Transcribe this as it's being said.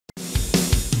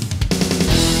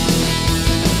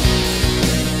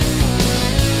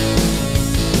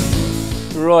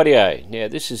Rightio, now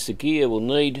this is the gear we'll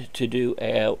need to do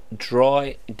our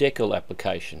dry Decal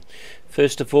application.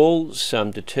 First of all, some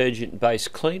detergent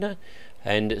based cleaner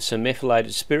and some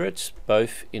methylated spirits,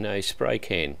 both in a spray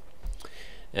can.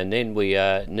 And then we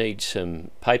need some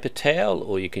paper towel,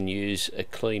 or you can use a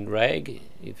clean rag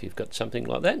if you've got something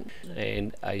like that,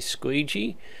 and a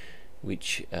squeegee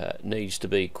which needs to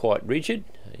be quite rigid.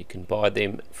 You can buy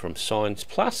them from Science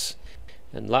Plus.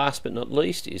 And last but not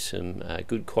least is some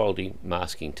good quality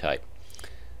masking tape.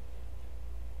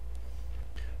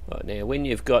 Right, now when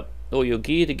you've got all your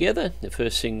gear together, the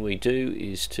first thing we do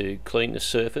is to clean the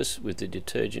surface with the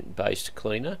detergent based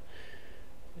cleaner,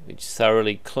 which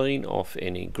thoroughly clean off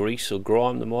any grease or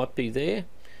grime that might be there.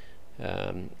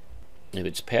 If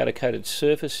it's powder coated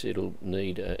surface, it'll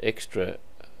need extra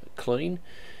clean.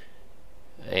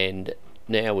 And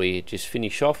now we just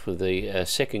finish off with the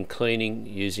second cleaning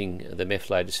using the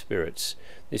methylated spirits.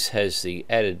 This has the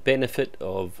added benefit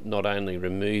of not only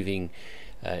removing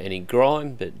any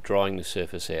grime but drying the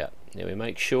surface out. Now we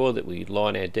make sure that we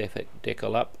line our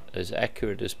decal up as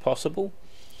accurate as possible,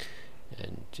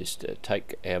 and just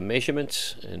take our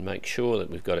measurements and make sure that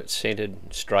we've got it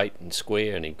centered, straight and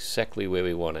square and exactly where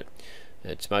we want it.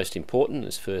 It's most important,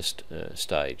 this first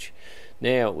stage.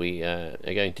 Now we are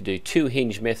going to do two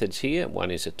hinge methods here.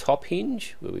 One is a top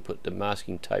hinge, where we put the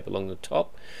masking tape along the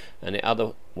top, and the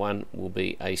other one will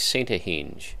be a center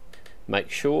hinge. Make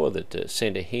sure that the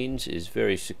center hinge is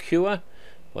very secure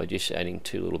by just adding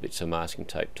two little bits of masking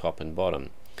tape, top and bottom.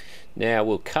 Now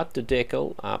we'll cut the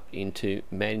decal up into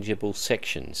manageable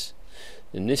sections.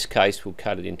 In this case we'll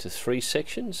cut it into 3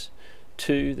 sections,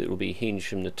 2 that will be hinged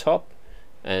from the top,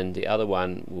 and the other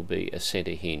one will be a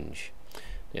center hinge.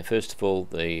 Now first of all,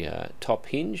 the top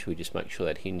hinge, we just make sure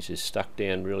that hinge is stuck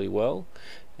down really well,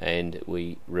 and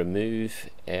we remove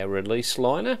our release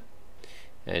liner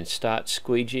and start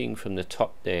squeegeeing from the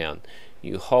top down.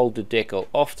 You hold the decal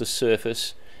off the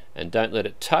surface and don't let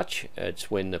it touch. It's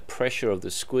when the pressure of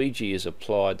the squeegee is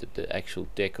applied that the actual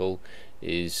decal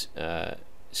is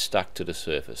stuck to the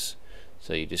surface.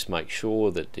 So you just make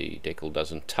sure that the decal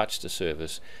doesn't touch the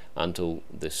surface until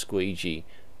the squeegee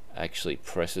actually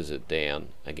presses it down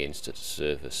against its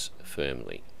surface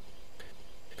firmly.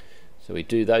 So we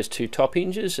do those 2 top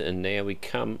hinges, and now we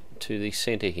come to the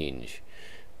center hinge.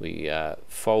 We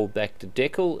fold back the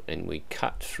decal and we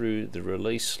cut through the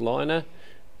release liner,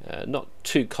 not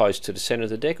too close to the center of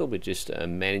the decal, but just a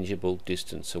manageable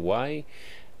distance away.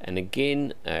 And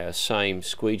again, our same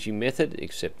squeegee method,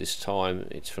 except this time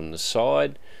it's from the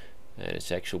side, and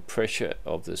it's actual pressure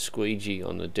of the squeegee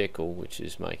on the decal which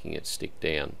is making it stick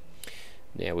down.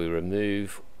 Now we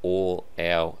remove all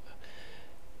our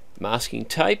masking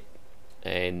tape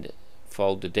and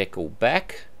fold the decal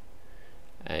back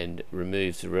and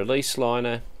remove the release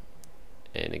liner,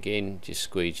 and again just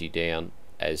squeegee down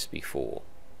as before.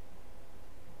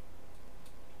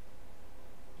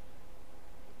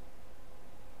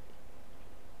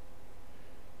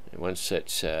 And once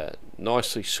that's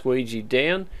nicely squeegeed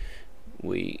down,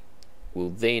 we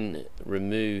will then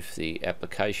remove the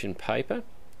application paper.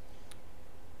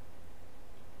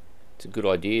 It's a good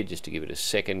idea just to give it a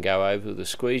second go over the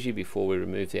squeegee before we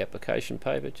remove the application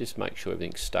paper. Just make sure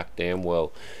everything's stuck down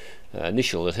well.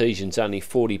 Initial adhesion's only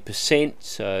 40%,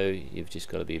 so you've just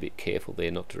got to be a bit careful there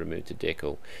not to remove the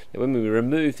decal. Now when we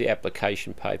remove the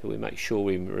application paper, we make sure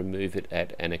we remove it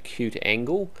at an acute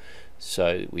angle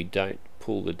so that we don't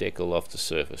pull the decal off the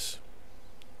surface.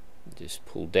 Just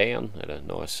pull down at a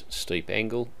nice steep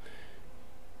angle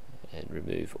and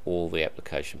remove all the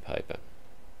application paper.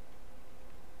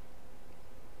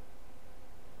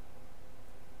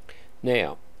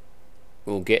 Now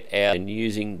we'll get out, and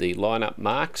using the line-up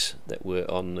marks that were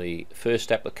on the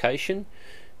first application,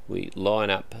 we line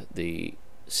up the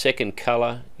second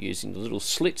colour using the little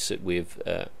slits that we've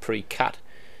pre-cut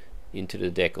into the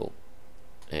decal.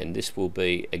 And this will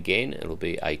be, again, it'll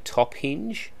be a top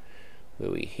hinge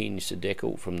where we hinge the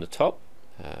decal from the top,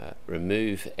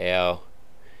 remove our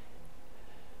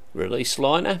release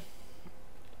liner,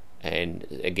 and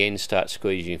again start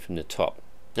squeezing from the top.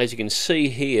 As you can see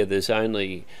here, there's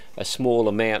only a small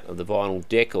amount of the vinyl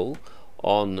decal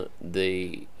on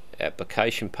the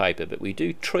application paper, but we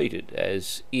do treat it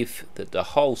as if that the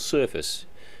whole surface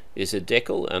is a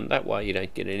decal, and that way you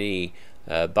don't get any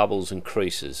bubbles and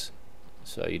creases.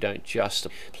 So you don't just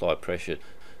apply pressure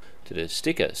to the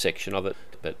sticker section of it,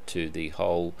 but to the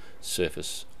whole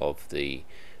surface of the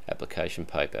application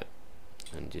paper.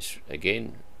 And just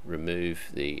again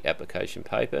remove the application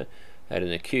paper at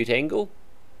an acute angle,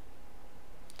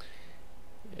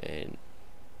 and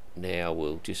now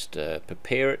we'll just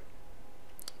prepare it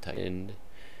and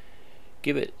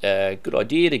Give it a good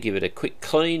idea to give it a quick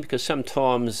clean, because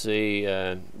sometimes the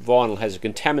vinyl has a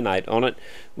contaminate on it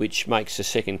which makes the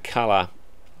second colour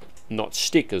not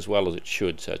stick as well as it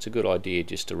should. So it's a good idea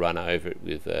just to run over it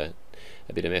with a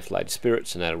bit of methylated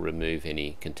spirits, and that'll remove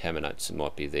any contaminants that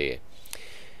might be there.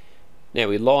 Now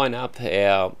we line up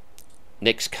our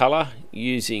next colour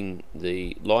using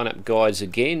the lineup guides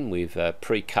again. We've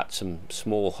pre-cut some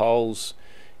small holes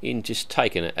in, just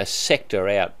taking a sector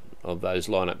out of those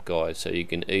lineup guides so you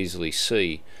can easily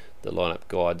see the lineup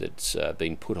guide that's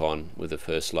been put on with the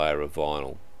first layer of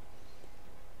vinyl.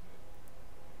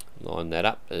 Line that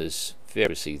up as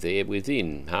accuracy there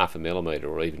within 0.5 millimetre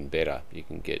or even better. You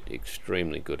can get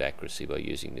extremely good accuracy by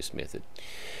using this method.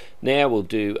 Now we'll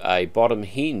do a bottom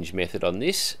hinge method on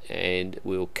this, and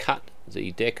we'll cut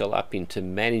the decal up into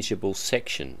manageable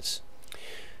sections.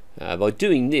 By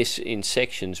doing this in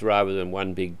sections rather than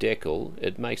one big decal,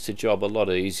 it makes the job a lot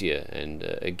easier, and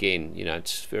again, you know,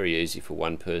 it's very easy for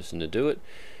one person to do it,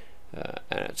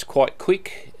 and it's quite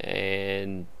quick,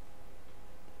 and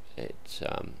it's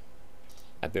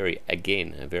a very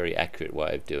accurate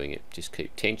way of doing it. Just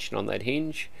keep tension on that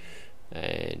hinge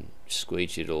and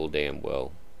squeeze it all down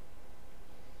well.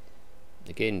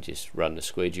 Again, just run the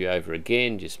squeegee over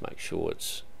again, just make sure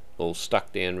it's all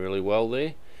stuck down really well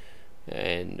there.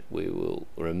 And we will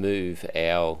remove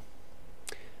our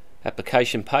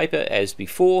application paper as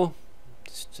before,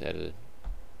 just at an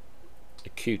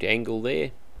acute angle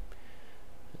there.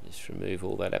 Just remove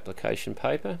all that application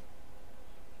paper,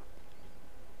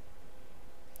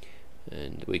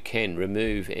 and we can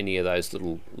remove any of those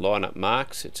little line-up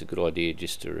marks. It's a good idea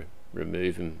just to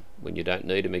remove them when you don't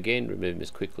need them again. Remove them as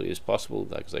quickly as possible,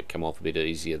 because they come off a bit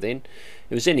easier then. If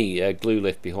there's any glue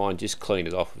left behind, just clean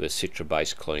it off with a Citra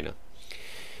base cleaner.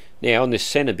 Now on this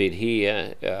centre bit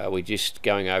here, we're just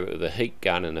going over it with a heat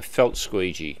gun and a felt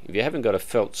squeegee. If you haven't got a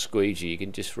felt squeegee, you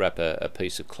can just wrap a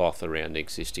piece of cloth around the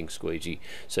existing squeegee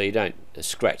so you don't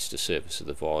scratch the surface of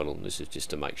the vinyl. And this is just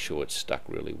to make sure it's stuck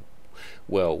really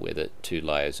well where the two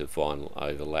layers of vinyl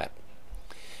overlap.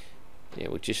 Now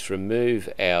we'll just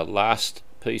remove our last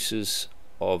pieces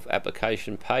of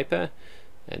application paper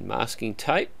and masking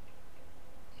tape,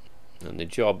 and the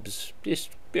job's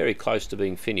just very close to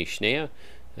being finished now.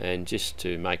 And just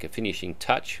to make a finishing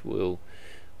touch, we'll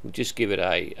just give it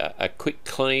a quick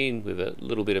clean with a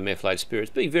little bit of methylated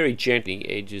spirits. Be very gently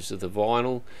edges of the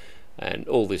vinyl, and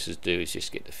all this is do is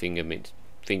just get the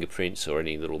fingerprints or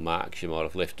any little marks you might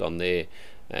have left on there,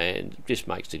 and just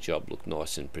makes the job look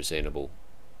nice and presentable.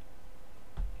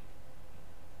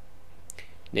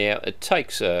 Now it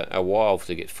takes a while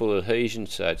to get full adhesion,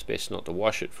 so it's best not to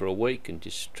wash it for a week and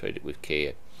just treat it with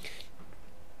care.